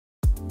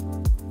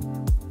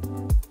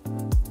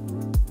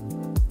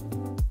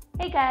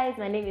Hey guys,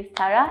 my name is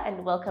Tara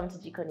and welcome to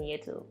Jikoni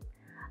Yetu.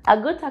 A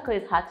good taco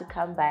is hard to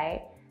come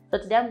by, so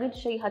today I'm going to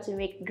show you how to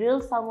make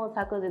grilled salmon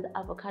tacos with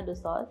avocado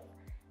sauce,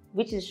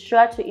 which is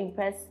sure to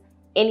impress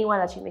anyone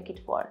that you make it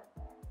for.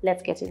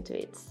 Let's get into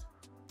it.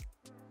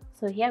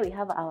 So here we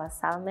have our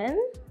salmon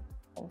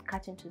and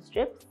cut into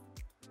strips.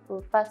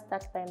 We'll first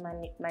start by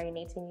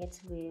marinating it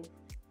with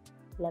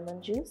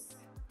lemon juice.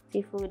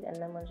 Seafood and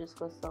lemon juice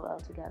go so well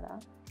together.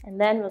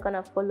 And then we're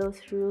gonna follow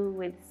through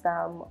with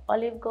some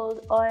olive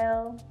gold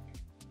oil.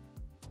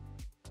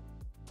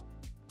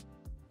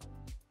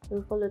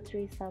 We'll follow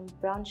through with some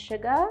brown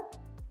sugar,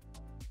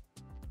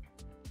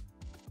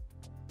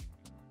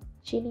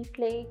 chili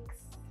flakes,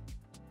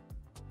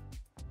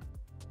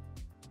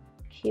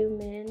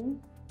 cumin,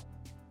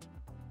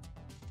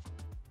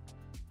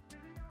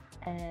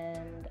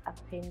 and a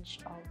pinch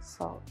of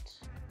salt.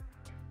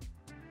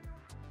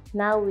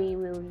 Now we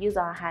will use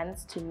our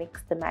hands to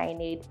mix the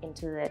marinade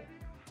into the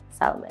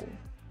salmon.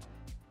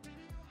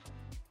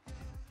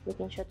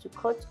 Making sure to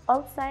coat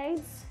all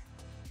sides.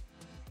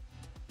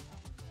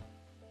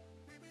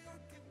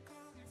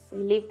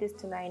 We leave this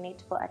to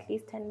marinate for at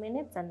least 10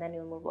 minutes and then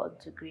we'll move on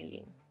to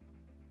grilling.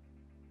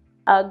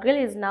 Our grill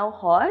is now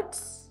hot.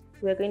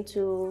 We're going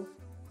to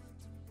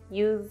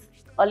use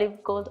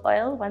olive gold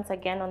oil once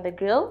again on the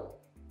grill.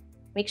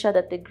 Make sure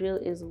that the grill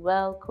is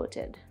well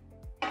coated.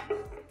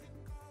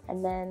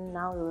 And then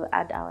now we will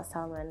add our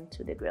salmon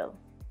to the grill.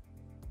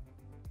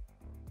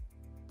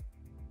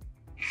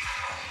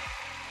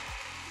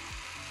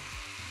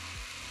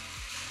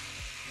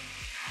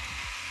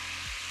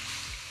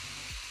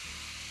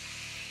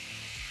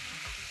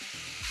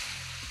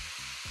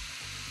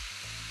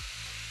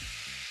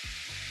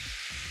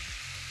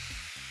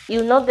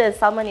 You'll know the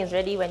salmon is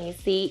ready when you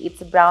see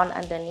it's brown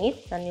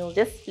underneath, and you'll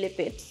just flip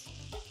it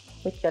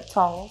with your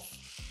tongs.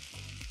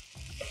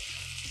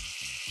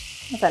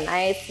 That's a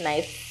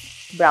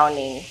nice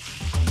browning.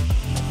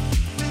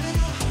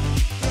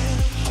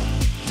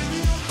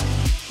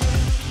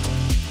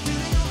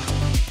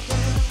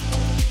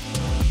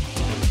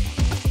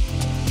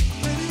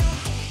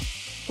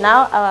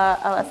 Now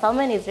our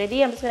salmon is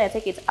ready. I'm just going to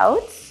take it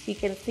out. You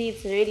can see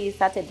it's already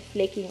started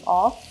flaking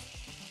off.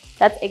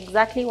 That's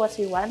exactly what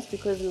we want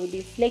because we will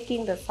be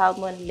flaking the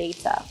salmon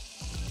later.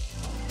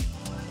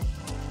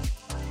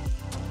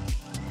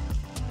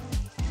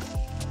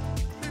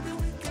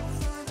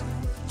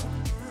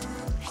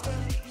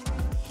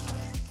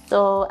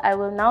 So I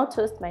will now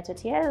toast my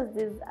tortillas.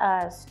 These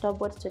are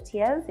store-bought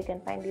tortillas. You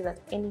can find these at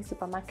any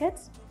supermarket.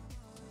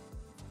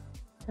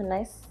 A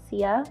nice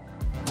sear.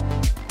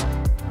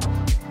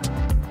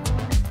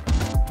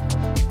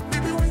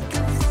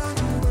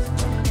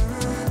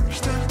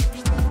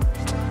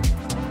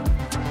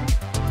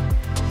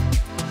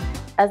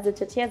 As the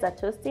tortillas are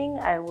toasting,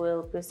 I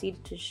will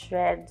proceed to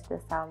shred the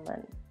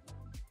salmon.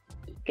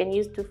 You can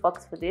use 2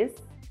 forks for this,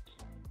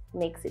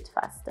 makes it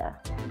faster.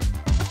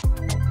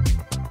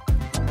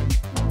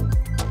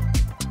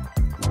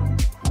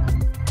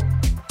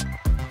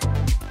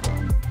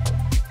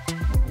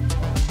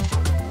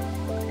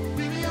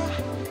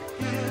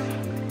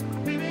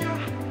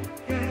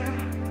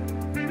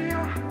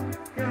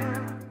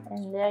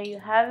 And there you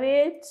have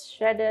it,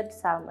 shredded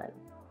salmon.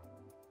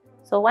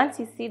 So once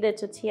you see the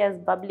tortillas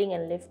bubbling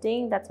and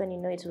lifting, that's when you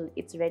know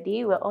it's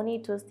ready. We're only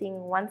toasting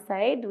one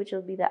side, which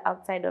will be the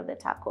outside of the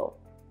taco.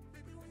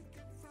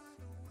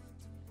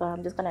 So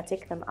I'm just gonna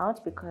take them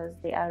out because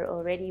they are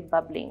already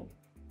bubbling.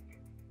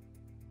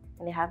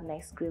 And they have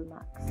nice grill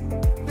marks.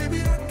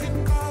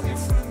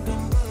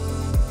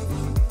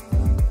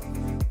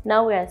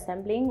 Now we're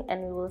assembling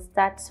and we will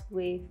start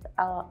with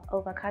our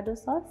avocado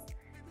sauce.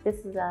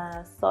 This is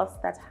a sauce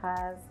that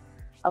has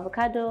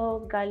avocado,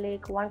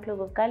 garlic, 1 clove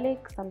of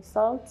garlic, some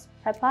salt,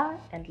 pepper,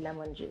 and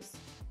lemon juice.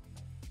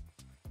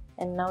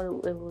 And now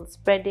we will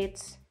spread it.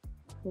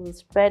 We will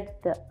spread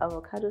the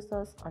avocado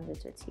sauce on the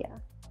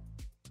tortilla.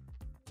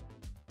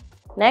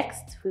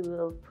 Next, we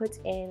will put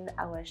in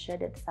our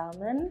shredded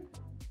salmon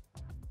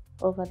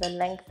over the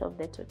length of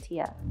the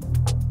tortilla.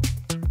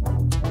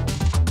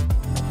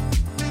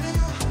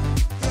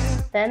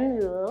 Then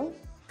we will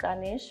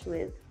garnish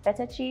with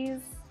feta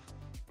cheese.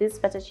 This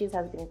feta cheese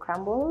has been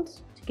crumbled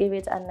to give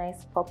it a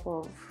nice pop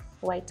of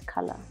white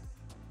color.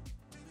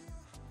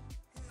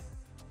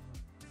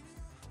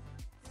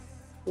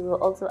 We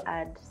will also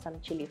add some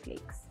chili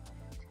flakes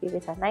to give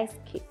it a nice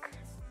kick.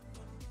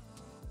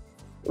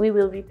 We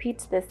will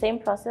repeat the same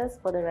process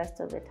for the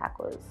rest of the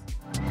tacos.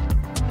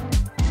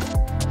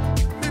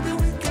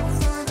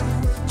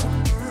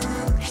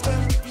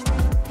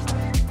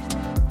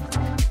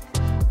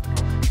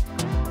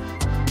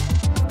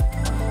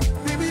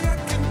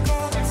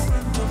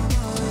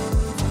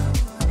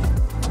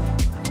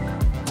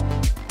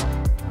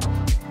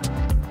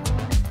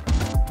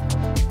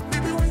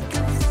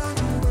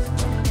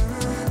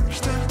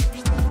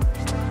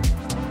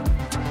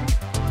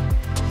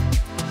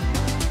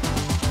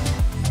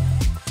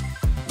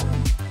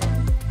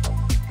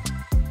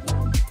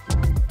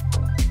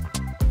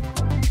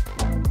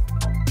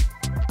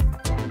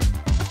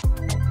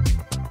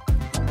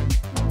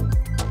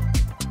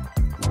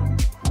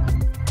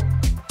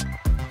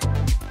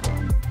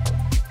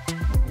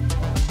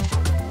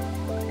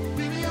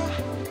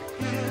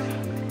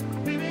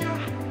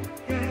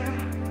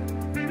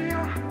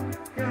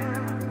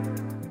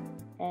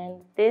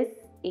 this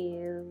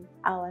is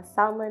our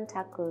salmon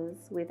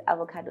tacos with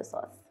avocado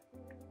sauce.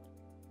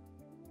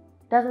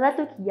 Doesn't that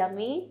look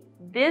yummy?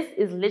 This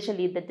is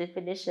literally the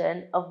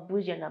definition of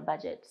bougie on a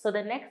budget. So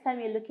the next time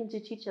you're looking to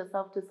treat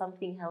yourself to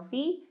something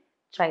healthy,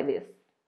 try this.